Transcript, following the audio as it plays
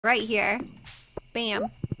Right here. Bam.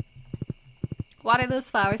 Water those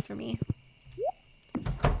flowers for me.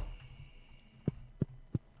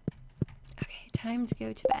 Okay, time to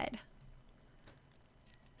go to bed.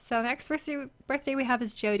 So next birthday we have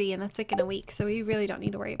is Jody, and that's like in a week, so we really don't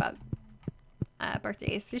need to worry about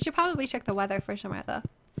birthdays. We should probably check the weather for Samantha.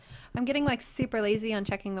 I'm getting like super lazy on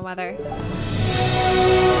checking the weather.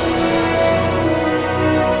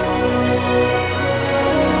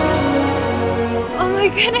 Oh my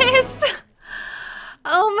goodness!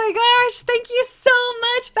 Oh my gosh, thank you so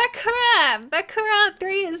much, Bakura!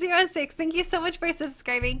 Bakura306, thank you so much for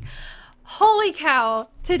subscribing. Holy cow,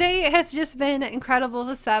 today has just been incredible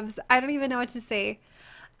with subs. I don't even know what to say.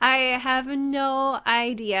 I have no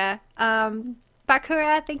idea.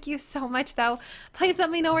 Bakura, thank you so much though. Please let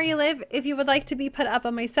me know where you live if you would like to be put up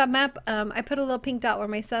on my sub map. I put a little pink dot where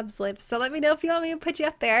my subs live, so let me know if you want me to put you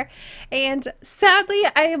up there. And sadly,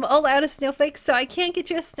 I am all out of snowflakes, so I can't get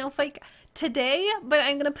you a snowflake today, but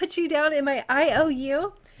I'm gonna put you down in my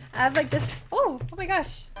IOU. I have like this, oh my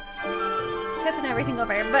gosh, tipping everything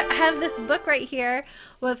over, but I have this book right here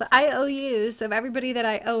with IOUs of everybody that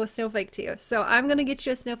I owe a snowflake to. So I'm gonna get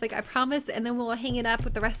you a snowflake, I promise, and then we'll hang it up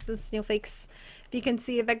with the rest of the snowflakes. If you can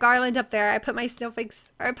see the garland up there, I put my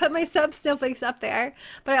snowflakes, or I put my sub snowflakes up there,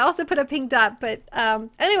 but I also put a pink dot. But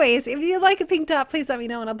anyways, if you like a pink dot, please let me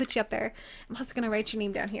know and I'll put you up there. I'm also gonna write your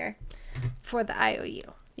name down here for the IOU,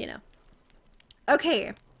 you know.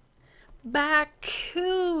 Okay, Bakura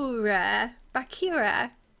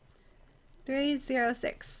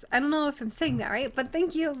 306. I don't know if I'm saying that right, but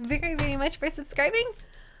thank you very, very much for subscribing.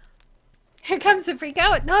 Here comes the freak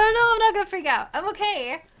out. No, I'm not gonna freak out. I'm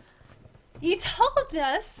okay. You told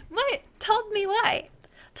us what? Told me what?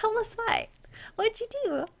 Told us what? What'd you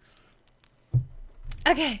do?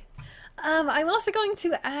 Okay. I'm also going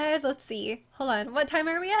to add, let's see. Hold on. What time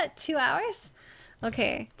are we at? 2 hours?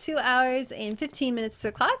 Okay, 2 hours and 15 minutes to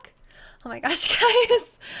the clock. Oh my gosh, guys.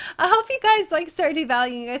 I hope you guys like Stardew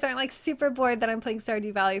Valley. You guys aren't like super bored that I'm playing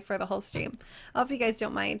Stardew Valley for the whole stream. I hope you guys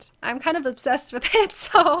don't mind. I'm kind of obsessed with it,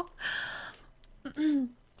 so.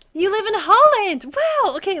 You live in Holland.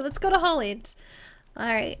 Wow. Okay, let's go to Holland. All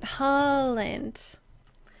right, Holland.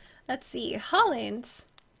 Let's see, Holland.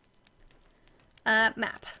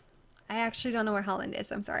 Map. I actually don't know where Holland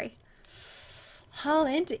is. I'm sorry.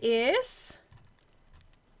 Holland is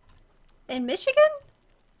in Michigan?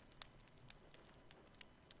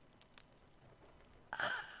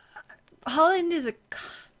 Holland is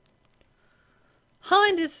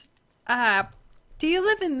do you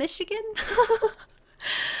live in Michigan?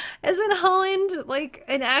 Isn't Holland like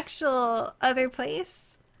an actual other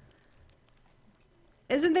place?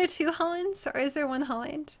 Isn't there two Hollands, or is there one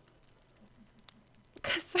Holland?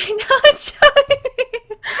 Because right now it's showing me.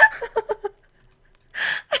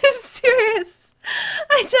 I'm serious.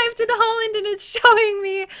 I typed in Holland and it's showing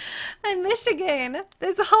me in Michigan.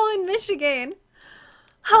 There's a Holland, Michigan.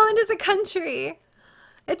 Holland is a country.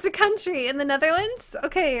 It's a country in the Netherlands?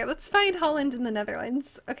 Okay, let's find Holland in the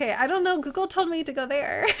Netherlands. Okay, I don't know. Google told me to go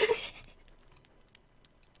there.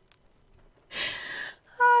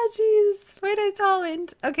 Oh, jeez. Where is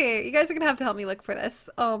Holland? Okay, you guys are gonna have to help me look for this.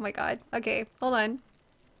 Oh my god. Okay, hold on.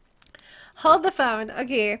 Hold the phone.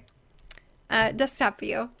 Okay. Desktop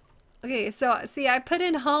view. Okay, so see, I put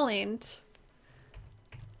in Holland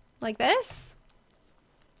like this,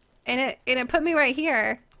 and it put me right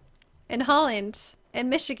here in Holland in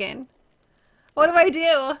Michigan. What do I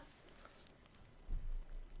do?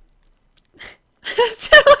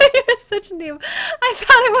 Such a name. I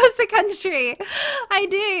thought it was the country. I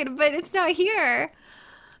did, but it's not here.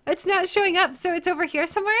 It's not showing up, so it's over here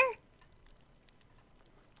somewhere.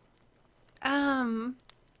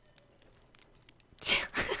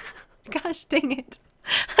 Gosh dang it.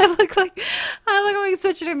 I look like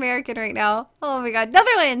such an American right now. Oh my god.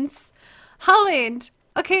 Netherlands! Holland!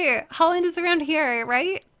 Okay, Holland is around here,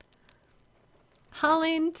 right?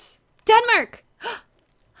 Holland. Denmark!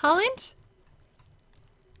 Holland?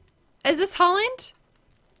 Is this Holland?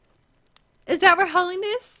 Is that where Holland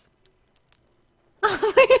is?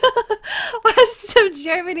 Oh my god. West of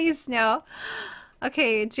Germany snow.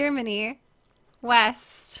 Okay, Germany.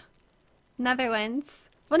 West. Netherlands.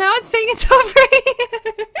 Well, now it's saying it's over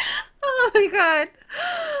here. Oh my god.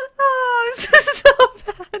 Oh, this is so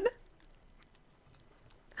bad.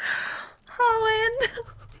 Holland.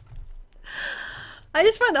 I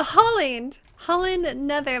just found Holland. Holland,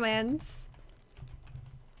 Netherlands.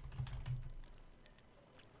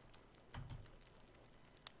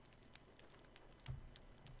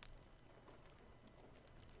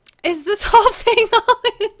 Is this whole thing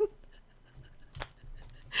Holland?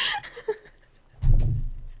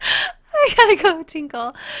 I gotta Lego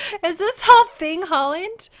Tinkle. Is this whole thing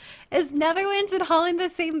Holland? Is Netherlands and Holland the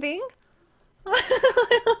same thing?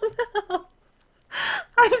 I don't know.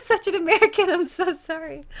 I'm such an American. I'm so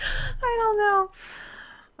sorry. I don't know.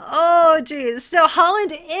 Oh, geez. So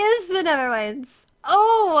Holland is the Netherlands.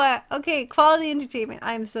 Oh, okay. Quality entertainment.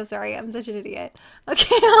 I'm so sorry. I'm such an idiot. Okay,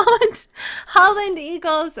 Holland. Holland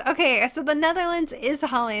equals. Okay, so the Netherlands is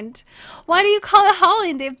Holland. Why do you call it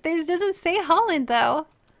Holland if this doesn't say Holland, though?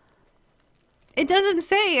 It doesn't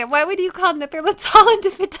say. Why would you call Netherlands Holland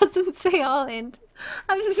if it doesn't say Holland?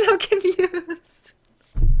 I'm so confused.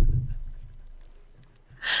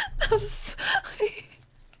 I'm sorry.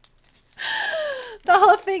 The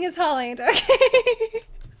whole thing is Holland. Okay.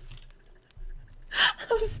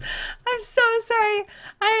 I'm so sorry.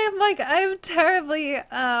 I'm terribly,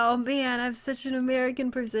 oh man, I'm such an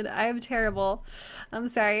American person. I am terrible. I'm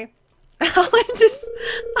sorry. Holland just,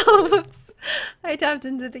 oh, whoops. I tapped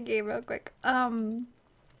into the game real quick. Anyways,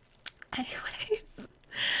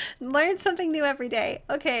 learn something new every day.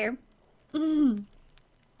 Okay.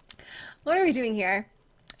 What are we doing here?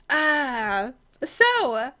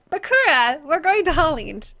 So, Bakura, we're going to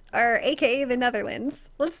Holland, or aka the Netherlands.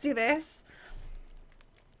 Let's do this.